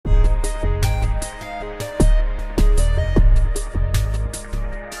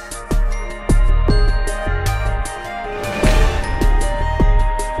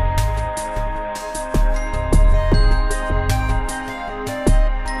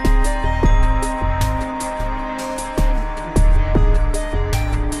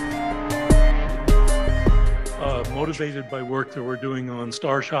motivated by work that we're doing on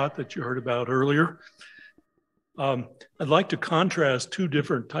Starshot that you heard about earlier. I'd like to contrast two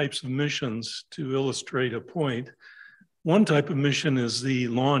different types of missions to illustrate a point. One type of mission is the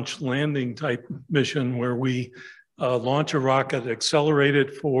launch landing type mission where we launch a rocket, accelerate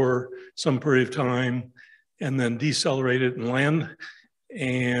it for some period of time, and then decelerate it and land.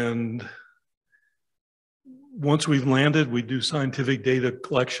 And once we've landed, we do scientific data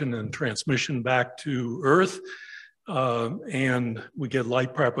collection and transmission back to Earth, and we get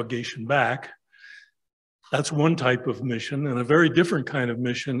light propagation back. That's one type of mission, and a very different kind of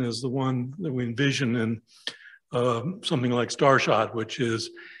mission is the one that we envision in something like Starshot, which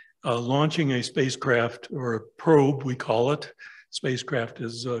is launching a spacecraft or a probe, we call it. Spacecraft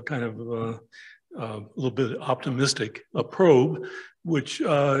is kind of a little bit optimistic, a probe, which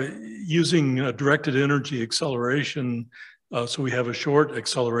using directed energy acceleration, so we have a short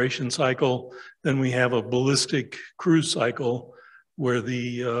acceleration cycle, then we have a ballistic cruise cycle where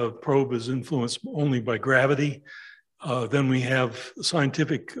the probe is influenced only by gravity. Then we have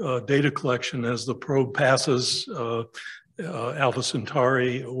scientific data collection as the probe passes Alpha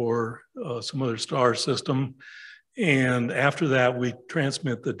Centauri or some other star system. And after that, we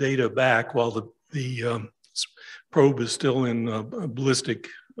transmit the data back while the probe is still in ballistic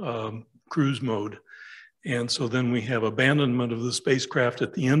cruise mode. And so then we have abandonment of the spacecraft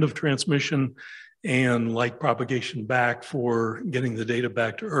at the end of transmission and light propagation back for getting the data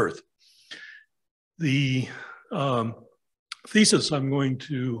back to Earth. The thesis I'm going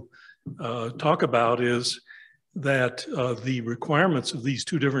to talk about is that the requirements of these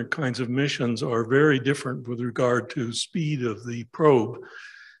two different kinds of missions are very different with regard to speed of the probe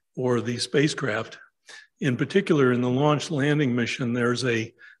or the spacecraft. In particular, in the launch landing mission, there's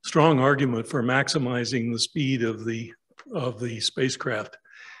a strong argument for maximizing the speed of the spacecraft.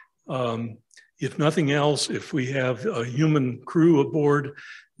 If nothing else, if we have a human crew aboard,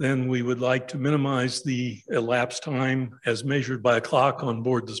 then we would like to minimize the elapsed time as measured by a clock on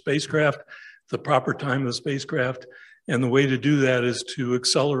board the spacecraft, the proper time of the spacecraft. And the way to do that is to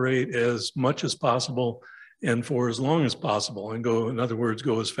accelerate as much as possible and for as long as possible, and go, in other words,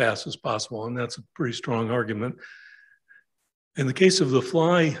 go as fast as possible. And that's a pretty strong argument. In the case of the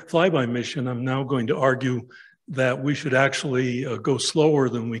flyby mission, I'm now going to argue that we should actually go slower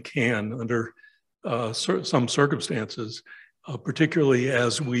than we can under some circumstances, particularly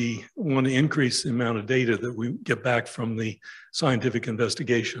as we want to increase the amount of data that we get back from the scientific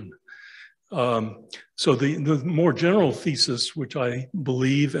investigation. So the more general thesis, which I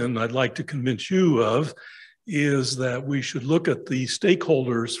believe and I'd like to convince you of, is that we should look at the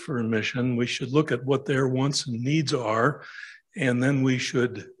stakeholders for a mission. We should look at what their wants and needs are, and then we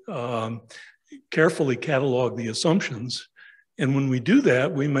should carefully catalog the assumptions. And when we do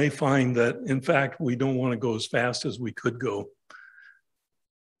that, we may find that, in fact, we don't want to go as fast as we could go.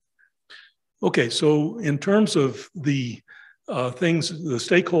 Okay, so in terms of the things, the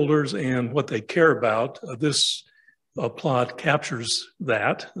stakeholders and what they care about, this plot captures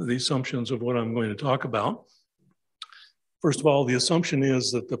that, the assumptions of what I'm going to talk about. First of all, the assumption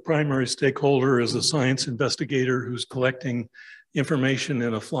is that the primary stakeholder is a science investigator who's collecting information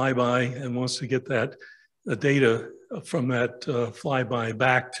in a flyby and wants to get that data from that flyby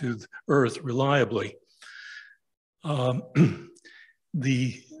back to Earth reliably.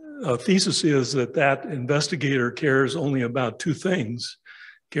 The thesis is that that investigator cares only about two things,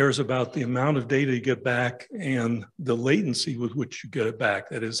 cares about the amount of data you get back and the latency with which you get it back.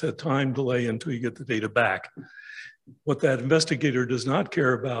 That is, a time delay until you get the data back. What that investigator does not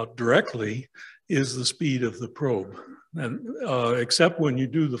care about directly is the speed of the probe. And except when you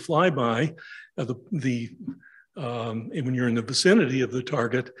do the flyby, when you're in the vicinity of the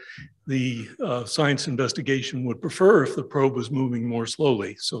target, the science investigation would prefer if the probe was moving more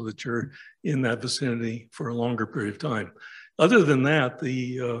slowly so that you're in that vicinity for a longer period of time. Other than that,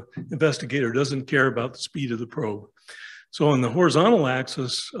 the investigator doesn't care about the speed of the probe. So on the horizontal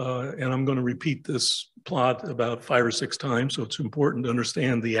axis, and I'm going to repeat this plot about 5 or 6 times, so it's important to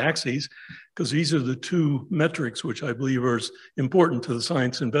understand the axes, because these are the two metrics which I believe are important to the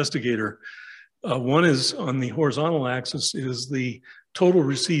science investigator. One is on the horizontal axis is the total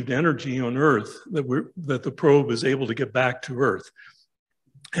received energy on Earth that the probe is able to get back to Earth.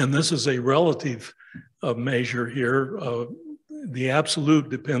 And this is a relative measure here. The absolute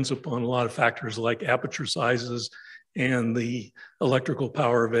depends upon a lot of factors like aperture sizes and the electrical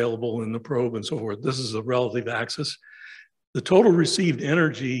power available in the probe and so forth. This is a relative axis. The total received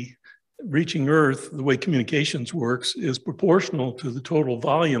energy reaching Earth, the way communications works, is proportional to the total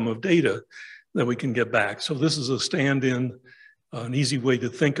volume of data that we can get back. So this is a stand-in, an easy way to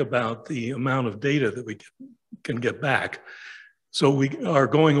think about the amount of data that we get can get back. So we are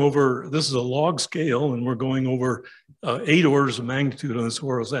going over, this is a log scale, and we're going over 8 orders of magnitude on this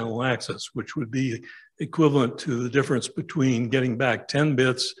horizontal axis, which would be equivalent to the difference between getting back 10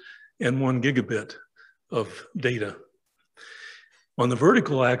 bits and 1 gigabit of data. On the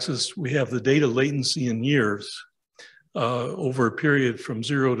vertical axis, we have the data latency in years over a period from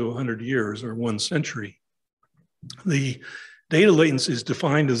 0 to 100 years, or 1 century. The data latency is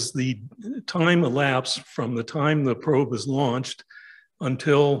defined as the time elapsed from the time the probe is launched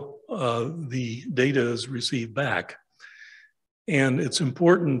until the data is received back. And it's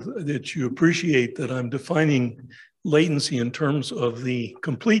important that you appreciate that I'm defining latency in terms of the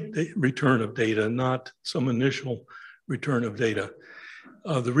complete return of data, not some initial return of data.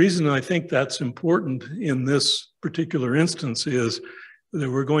 The reason I think that's important in this particular instance is that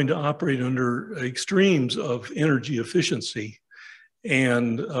we're going to operate under extremes of energy efficiency.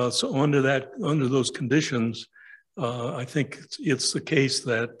 And so under those conditions, I think it's the case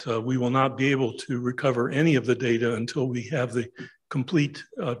that we will not be able to recover any of the data until we have the complete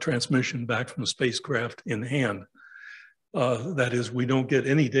transmission back from the spacecraft in hand. That is, we don't get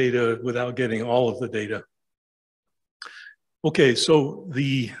any data without getting all of the data. Okay, so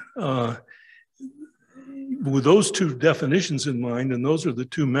with those two definitions in mind, and those are the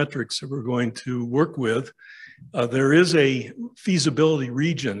two metrics that we're going to work with, there is a feasibility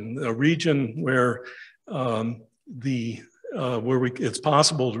region, a region where it's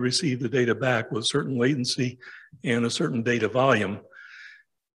possible to receive the data back with certain latency and a certain data volume.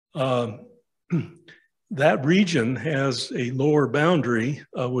 That region has a lower boundary,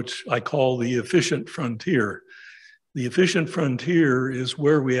 which I call the efficient frontier. The efficient frontier is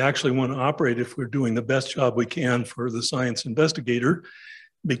where we actually want to operate if we're doing the best job we can for the science investigator,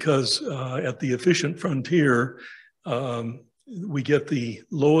 because at the efficient frontier, we get the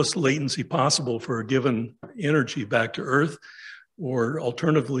lowest latency possible for a given energy back to Earth, or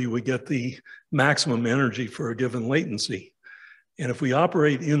alternatively, we get the maximum energy for a given latency. And if we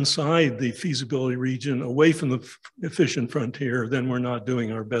operate inside the feasibility region, away from the efficient frontier, then we're not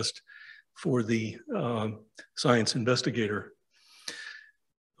doing our best for the science investigator.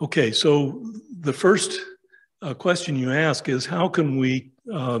 Okay, so the first question you ask is, how can we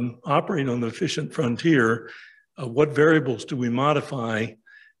operate on the efficient frontier? What variables do we modify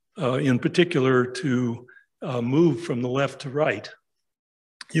in particular to move from the left to right?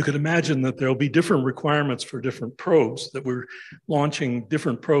 You could imagine that there'll be different requirements for different probes, that we're launching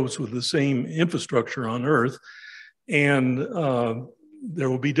different probes with the same infrastructure on Earth, and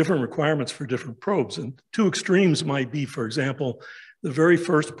there will be different requirements for different probes. And two extremes might be, for example, the very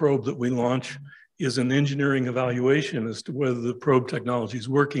first probe that we launch is an engineering evaluation as to whether the probe technology is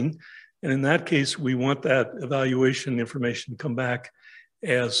working. And in that case, we want that evaluation information to come back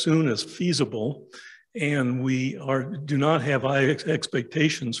as soon as feasible. And we do not have high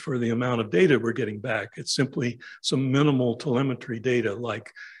expectations for the amount of data we're getting back. It's simply some minimal telemetry data,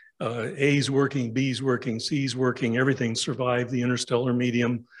 like A's working, B's working, C's working, everything survived the interstellar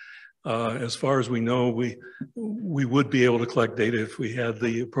medium. As far as we know, we would be able to collect data if we had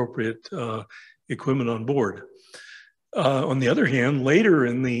the appropriate equipment on board. On the other hand, later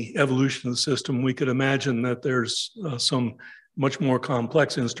in the evolution of the system, we could imagine that there's some much more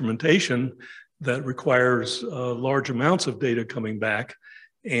complex instrumentation that requires large amounts of data coming back.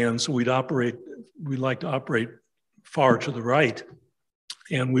 And so we'd like to operate far to the right,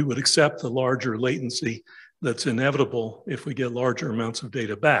 and we would accept the larger latency that's inevitable if we get larger amounts of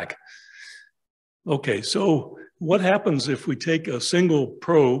data back. Okay, so what happens if we take a single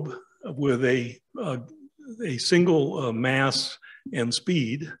probe with a single mass and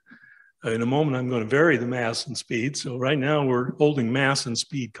speed? In a moment, I'm going to vary the mass and speed. So right now we're holding mass and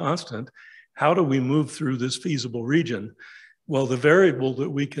speed constant. How do we move through this feasible region? Well, the variable that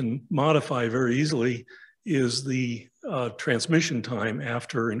we can modify very easily is the transmission time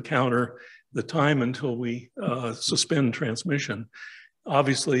after encounter, the time until we suspend transmission.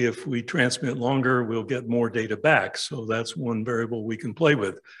 Obviously, if we transmit longer, we'll get more data back. So that's one variable we can play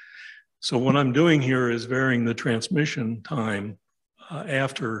with. So what I'm doing here is varying the transmission time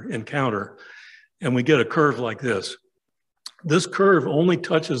after encounter, and we get a curve like this. This curve only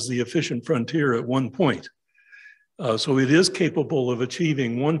touches the efficient frontier at one point. So it is capable of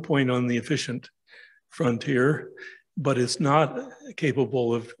achieving one point on the efficient frontier, but it's not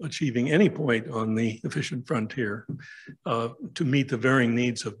capable of achieving any point on the efficient frontier to meet the varying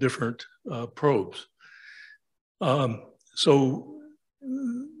needs of different probes. So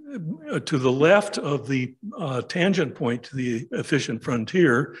to the left of the tangent point to the efficient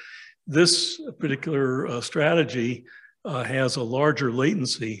frontier, this particular strategy has a larger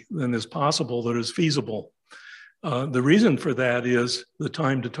latency than is possible, that is feasible. The reason for that is the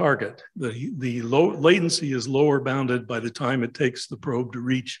time to target. The low latency is lower bounded by the time it takes the probe to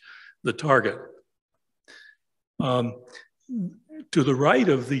reach the target. To the right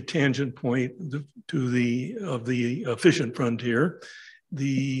of the tangent point, of the efficient frontier,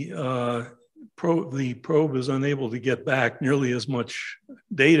 the probe is unable to get back nearly as much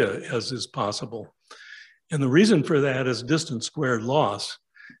data as is possible. And the reason for that is distance squared loss.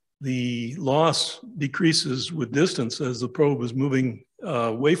 The loss decreases with distance as the probe is moving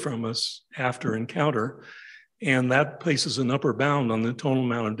away from us after encounter, and that places an upper bound on the total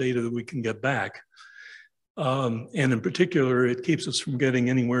amount of data that we can get back. And in particular, it keeps us from getting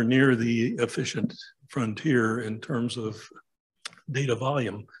anywhere near the efficient frontier in terms of data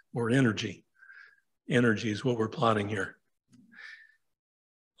volume or energy. Energy is what we're plotting here.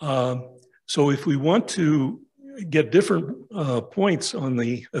 So if we want to get different points on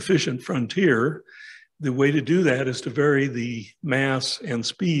the efficient frontier, the way to do that is to vary the mass and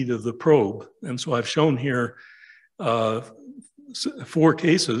speed of the probe. And so I've shown here 4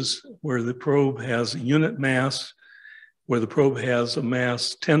 cases where the probe has a unit mass, where the probe has a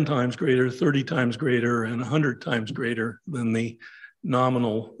mass 10 times greater, 30 times greater, and 100 times greater than the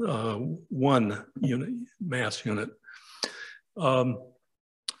nominal 1 unit mass unit.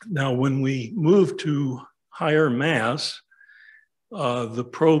 Now, when we move to higher mass, the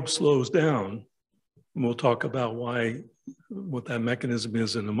probe slows down. And we'll talk about what that mechanism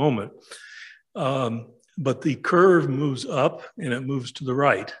is in a moment. But the curve moves up and it moves to the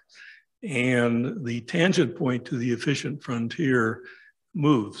right. And the tangent point to the efficient frontier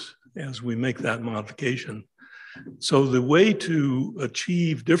moves as we make that modification. So the way to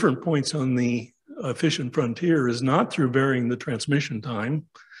achieve different points on the efficient frontier is not through varying the transmission time,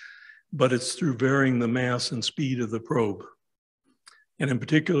 but it's through varying the mass and speed of the probe. And in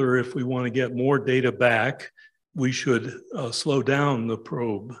particular, if we want to get more data back, we should slow down the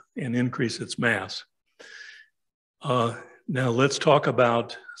probe and increase its mass. Now let's talk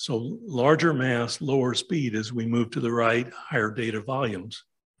about, so larger mass, lower speed as we move to the right, higher data volumes.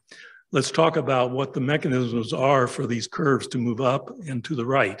 Let's talk about what the mechanisms are for these curves to move up and to the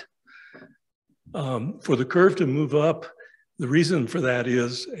right. For the curve to move up, the reason for that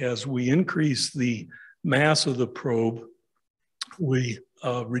is as we increase the mass of the probe, we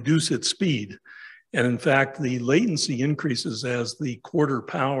reduce its speed. And in fact, the latency increases as the quarter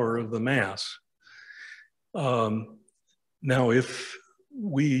power of the mass. Now, if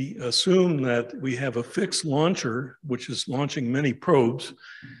we assume that we have a fixed launcher, which is launching many probes,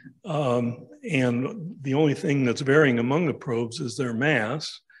 and the only thing that's varying among the probes is their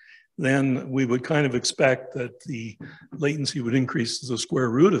mass, then we would kind of expect that the latency would increase to the square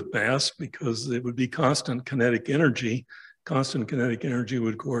root of mass because it would be constant kinetic energy. Constant kinetic energy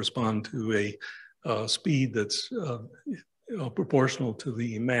would correspond to a speed that's proportional to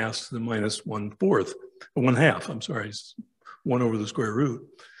the mass to the minus 1/4, I'm sorry, 1 over the square root.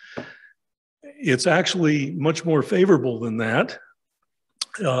 It's actually much more favorable than that.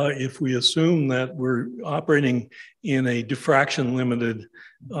 If we assume that we're operating in a diffraction limited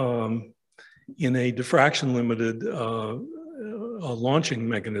launching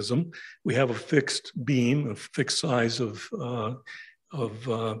mechanism, we have a fixed beam, a fixed size of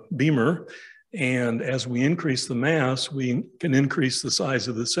beamer, and as we increase the mass, we can increase the size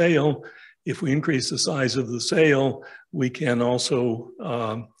of the sail. If we increase the size of the sail, we can also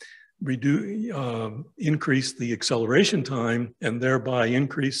increase the acceleration time and thereby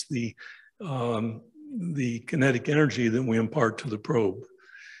increase the kinetic energy that we impart to the probe.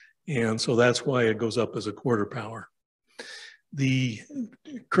 And so that's why it goes up as a quarter power. The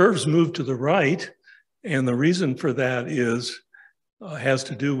curves move to the right, and the reason for that is has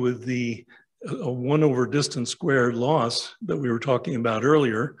to do with the 1 over distance squared loss that we were talking about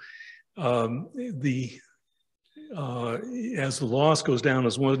earlier. As the loss goes down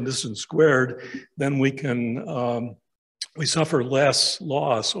as 1 distance squared, then we can we suffer less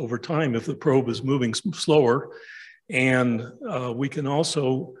loss over time if the probe is moving slower, and we can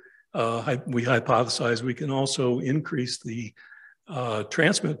also we hypothesize we can also increase the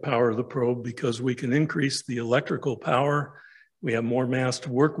transmit power of the probe because we can increase the electrical power. We have more mass to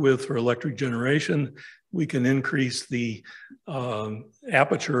work with for electric generation. We can increase the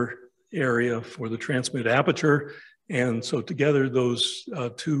aperture area for the transmit aperture. And so together those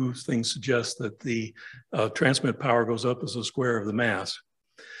 2 things suggest that the transmit power goes up as a square of the mass.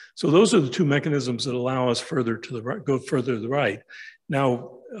 So those are the 2 mechanisms that allow us further to the right, go further to the right.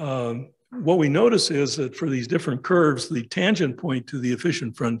 Now, what we notice is that for these different curves, the tangent point to the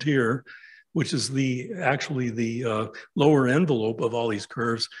efficient frontier, which is actually the lower envelope of all these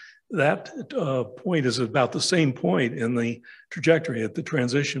curves, that point is about the same point in the trajectory at the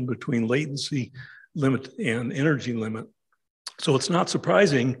transition between latency limit and energy limit. So it's not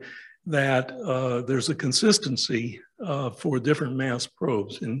surprising that there's a consistency for different mass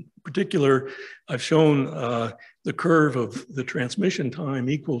probes. In particular, I've shown the curve of the transmission time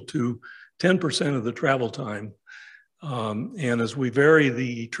equal to 10% of the travel time. And as we vary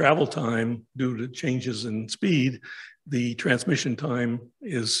the travel time due to changes in speed, the transmission time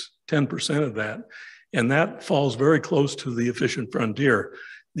is 10% of that. And that falls very close to the efficient frontier.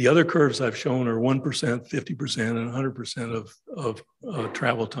 The other curves I've shown are 1%, 50%, and 100% of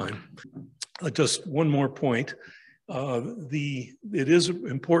travel time. Just one more point. It is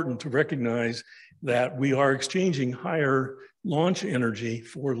important to recognize that we are exchanging higher launch energy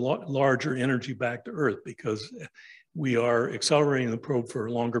for larger energy back to Earth because we are accelerating the probe for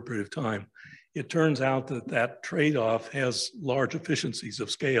a longer period of time. It turns out that that trade-off has large efficiencies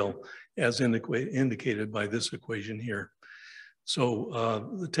of scale, as indicated by this equation here. So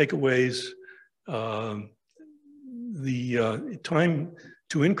the takeaways, the time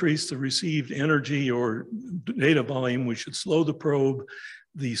to increase the received energy or data volume, we should slow the probe.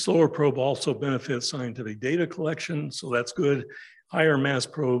 The slower probe also benefits scientific data collection, so that's good. Higher mass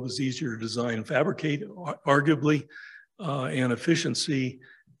probe is easier to design and fabricate, arguably, and efficiency.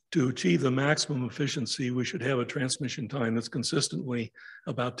 To achieve the maximum efficiency, we should have a transmission time that's consistently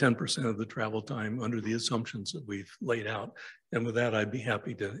about 10% of the travel time under the assumptions that we've laid out. And with that, I'd be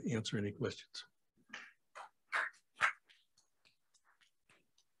happy to answer any questions.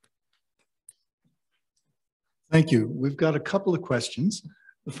 Thank you. We've got a couple of questions.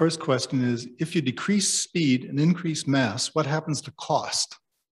 The first question is, if you decrease speed and increase mass, what happens to cost?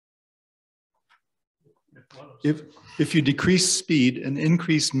 If you decrease speed and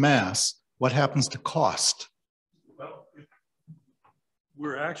increase mass, what happens to cost? Well,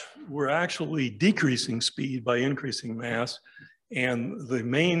 we're actually decreasing speed by increasing mass, and the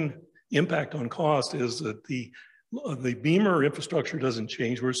main impact on cost is that the beamer infrastructure doesn't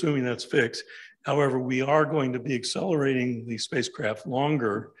change. We're assuming that's fixed. However, we are going to be accelerating the spacecraft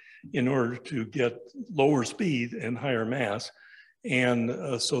longer in order to get lower speed and higher mass.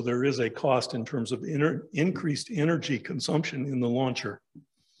 And so there is a cost in terms of increased energy consumption in the launcher.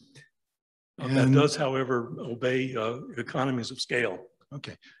 That does, however, obey economies of scale.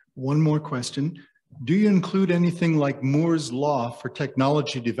 Okay, one more question. Do you include anything like Moore's law for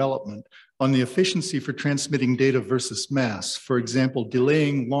technology development on the efficiency for transmitting data versus mass? For example,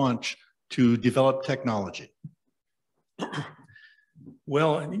 delaying launch to develop technology?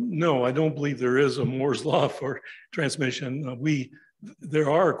 Well, no, I don't believe there is a Moore's law for transmission. There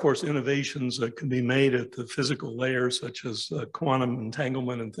are, of course, innovations that can be made at the physical layer, such as quantum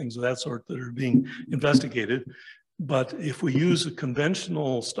entanglement and things of that sort that are being investigated. But if we use a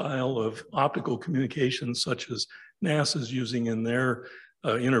conventional style of optical communication, such as NASA's using in their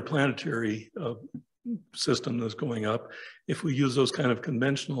interplanetary system that's going up, if we use those kind of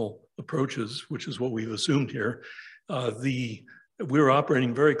conventional approaches, which is what we've assumed here, we're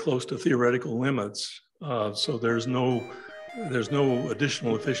operating very close to theoretical limits, so there's no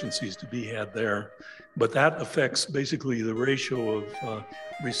additional efficiencies to be had there. But that affects basically the ratio of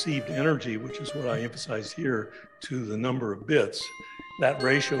received energy, which is what I emphasized here, to the number of bits. That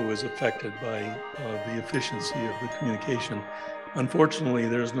ratio is affected by the efficiency of the communication. Unfortunately,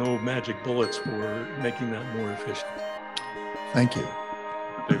 there's no magic bullets for making that more efficient. Thank you.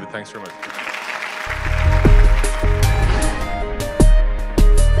 David, thanks very much.